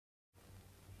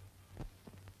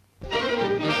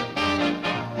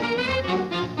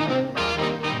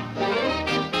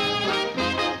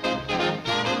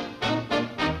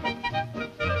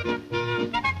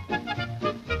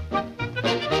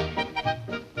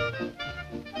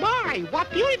My,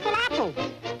 what beautiful apples.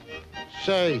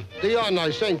 Say, they are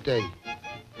nice, ain't they?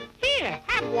 Here,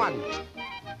 have one.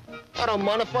 I don't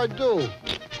mind if I do.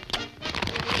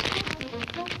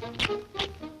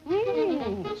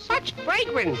 Such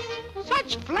fragrance,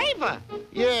 such flavor.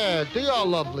 Yeah, they are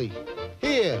lovely.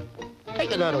 Here,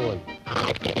 take another one.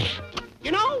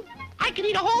 You know, I can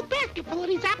eat a whole basket full of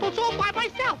these apples all by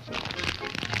myself.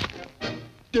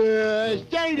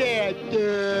 Stay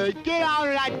there. Get out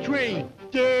of that tree.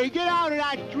 Get out of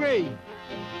that tree.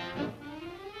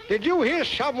 Did you hear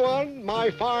someone, my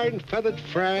fine feathered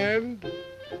friend?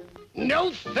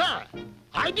 No, sir.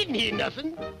 I didn't hear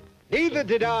nothing. Neither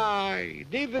did I.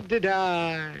 Neither did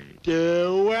I.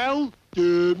 Well,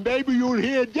 maybe you'll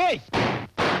hear this.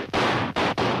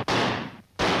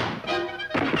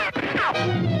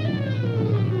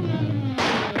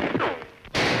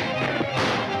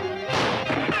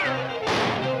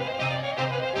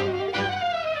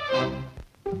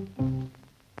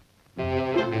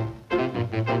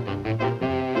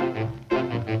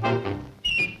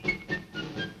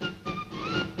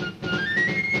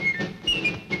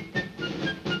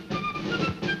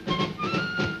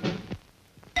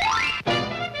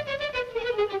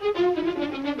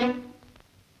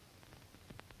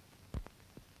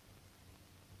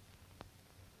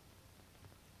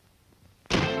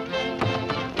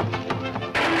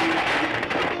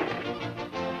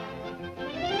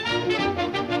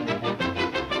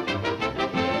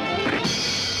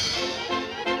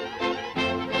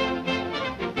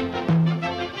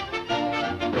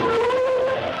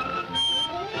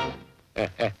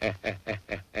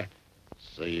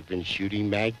 So you've been shooting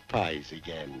magpies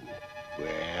again.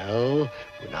 Well,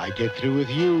 when I get through with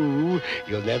you,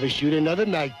 you'll never shoot another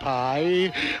magpie.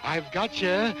 I've got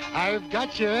you. I've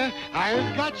got you.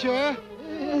 I've got you.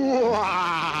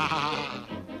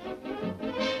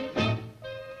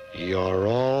 You're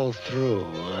all through.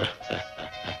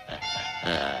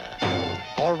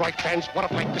 All right, fans, what a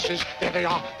fight this is. There they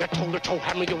are. They're toe-to-toe,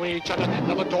 hammering away at each other.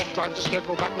 Now the dog drives the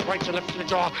scarecrow back with rights and lefts to the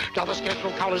jaw. Now the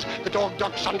scarecrow counters. The dog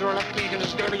ducks under a left lead and is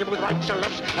staring him with rights and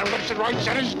lefts and rights,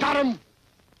 and he's got him.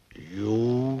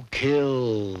 You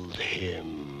killed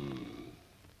him.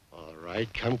 All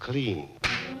right, come clean.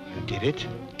 You did it.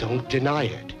 Don't deny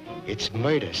it. It's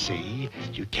murder, see?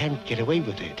 You can't get away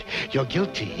with it. You're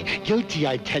guilty. Guilty,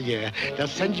 I tell you. They'll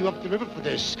send you up the river for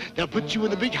this. They'll put you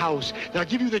in the big house. They'll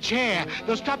give you the chair.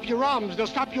 They'll stop your arms. They'll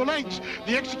stop your legs.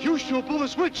 The executioner will pull the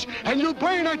switch, and you'll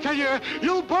burn, I tell you.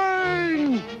 You'll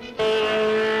burn!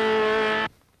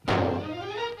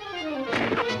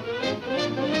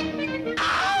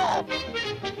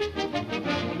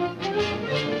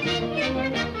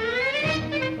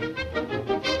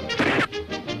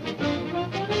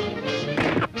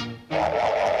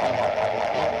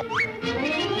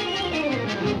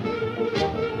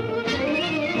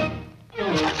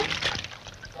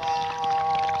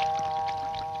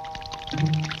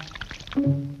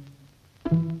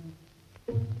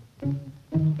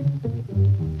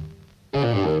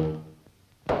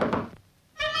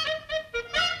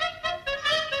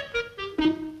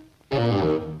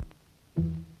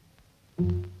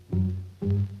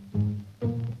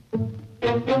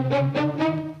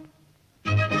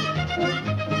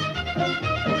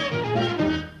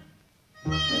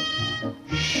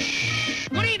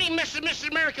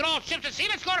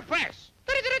 Let's go to press.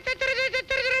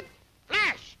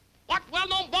 Flash, what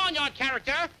well-known barnyard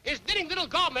character is knitting little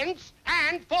garments,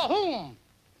 and for whom?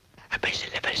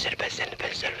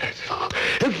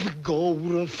 Go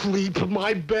to sleep,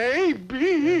 my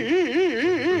baby.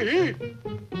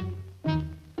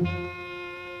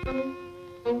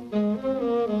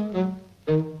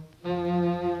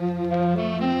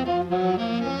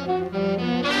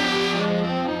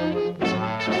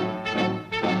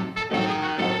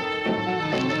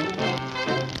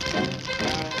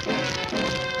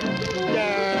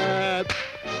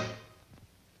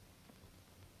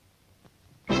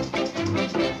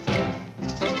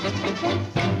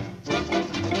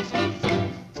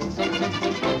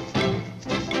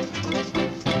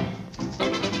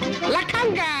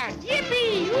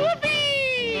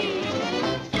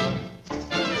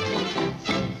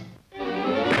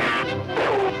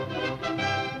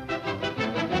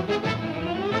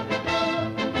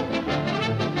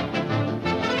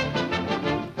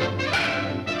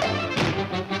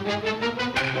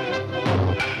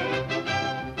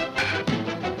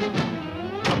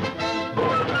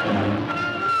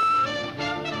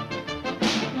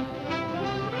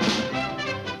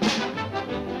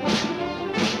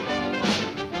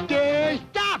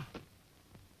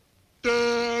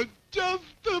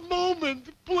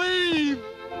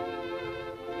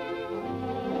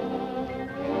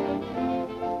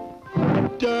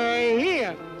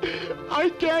 I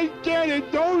can't stand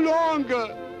it no longer.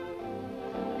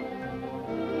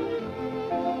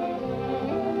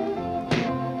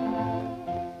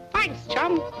 Thanks,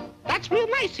 chum. That's real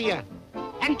nice of you.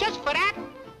 And just for that,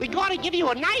 we're going to give you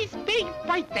a nice big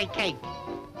birthday cake.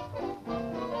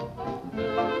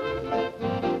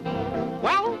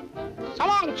 Well, so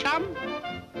long, chum.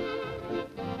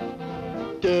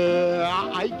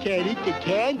 I can't eat the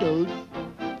candles.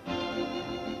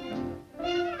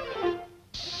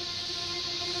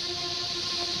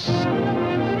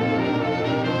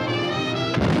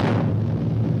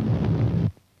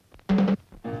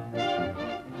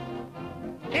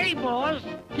 Hey, boss,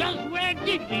 just where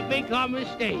did we make our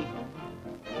mistake?